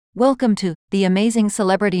Welcome to The Amazing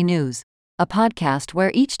Celebrity News, a podcast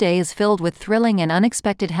where each day is filled with thrilling and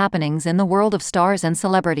unexpected happenings in the world of stars and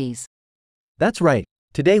celebrities. That's right.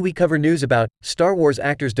 Today we cover news about Star Wars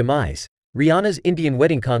actor's demise, Rihanna's Indian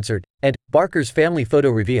wedding concert, and Barker's family photo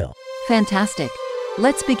reveal. Fantastic.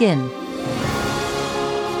 Let's begin.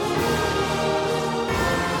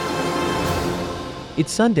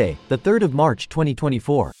 It's Sunday, the 3rd of March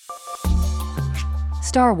 2024.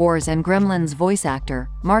 Star Wars and Gremlins voice actor,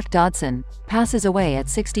 Mark Dodson, passes away at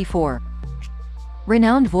 64.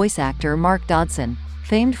 Renowned voice actor Mark Dodson,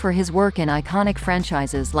 famed for his work in iconic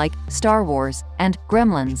franchises like Star Wars and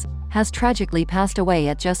Gremlins, has tragically passed away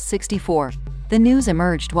at just 64. The news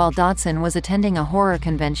emerged while Dodson was attending a horror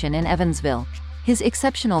convention in Evansville. His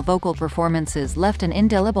exceptional vocal performances left an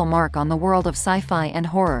indelible mark on the world of sci-fi and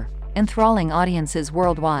horror, enthralling audiences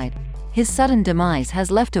worldwide. His sudden demise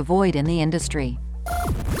has left a void in the industry.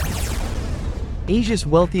 Asia's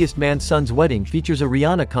wealthiest man's son's wedding features a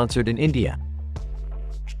Rihanna concert in India.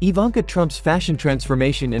 Ivanka Trump's fashion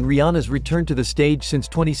transformation and Rihanna's return to the stage since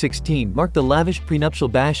 2016 marked the lavish prenuptial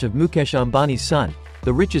bash of Mukesh Ambani's son,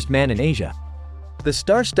 the richest man in Asia. The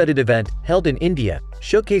star-studded event, held in India,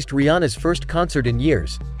 showcased Rihanna's first concert in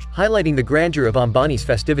years, highlighting the grandeur of Ambani's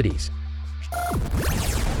festivities.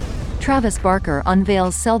 Travis Barker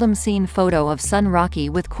unveils seldom-seen photo of son Rocky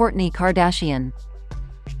with Kourtney Kardashian.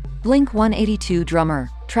 Blink-182 drummer,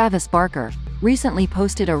 Travis Barker, recently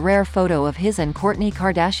posted a rare photo of his and Kourtney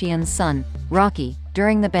Kardashian's son, Rocky,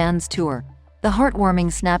 during the band's tour. The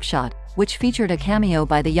heartwarming snapshot, which featured a cameo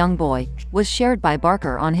by the young boy, was shared by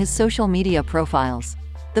Barker on his social media profiles.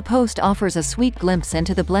 The post offers a sweet glimpse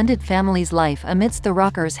into the blended family's life amidst the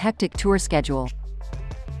rocker's hectic tour schedule.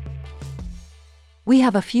 We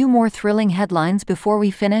have a few more thrilling headlines before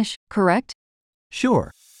we finish, correct?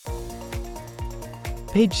 Sure.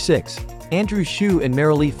 Page 6. Andrew Shue and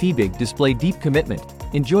Marilee Fiebig display deep commitment,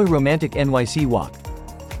 enjoy romantic NYC walk.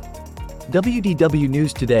 WDW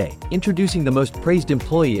News Today, introducing the most praised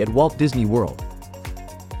employee at Walt Disney World.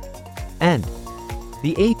 And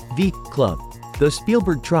the AV Club. Though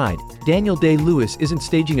Spielberg tried, Daniel Day-Lewis isn't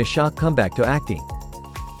staging a shock comeback to acting.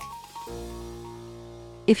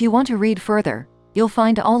 If you want to read further, you'll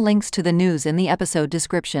find all links to the news in the episode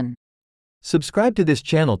description. Subscribe to this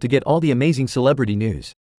channel to get all the amazing celebrity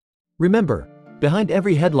news. Remember, behind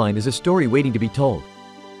every headline is a story waiting to be told.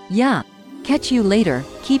 Yeah. Catch you later,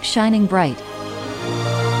 keep shining bright.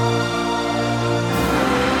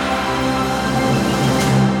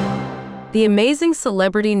 The amazing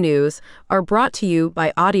celebrity news are brought to you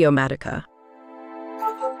by Audiomatica.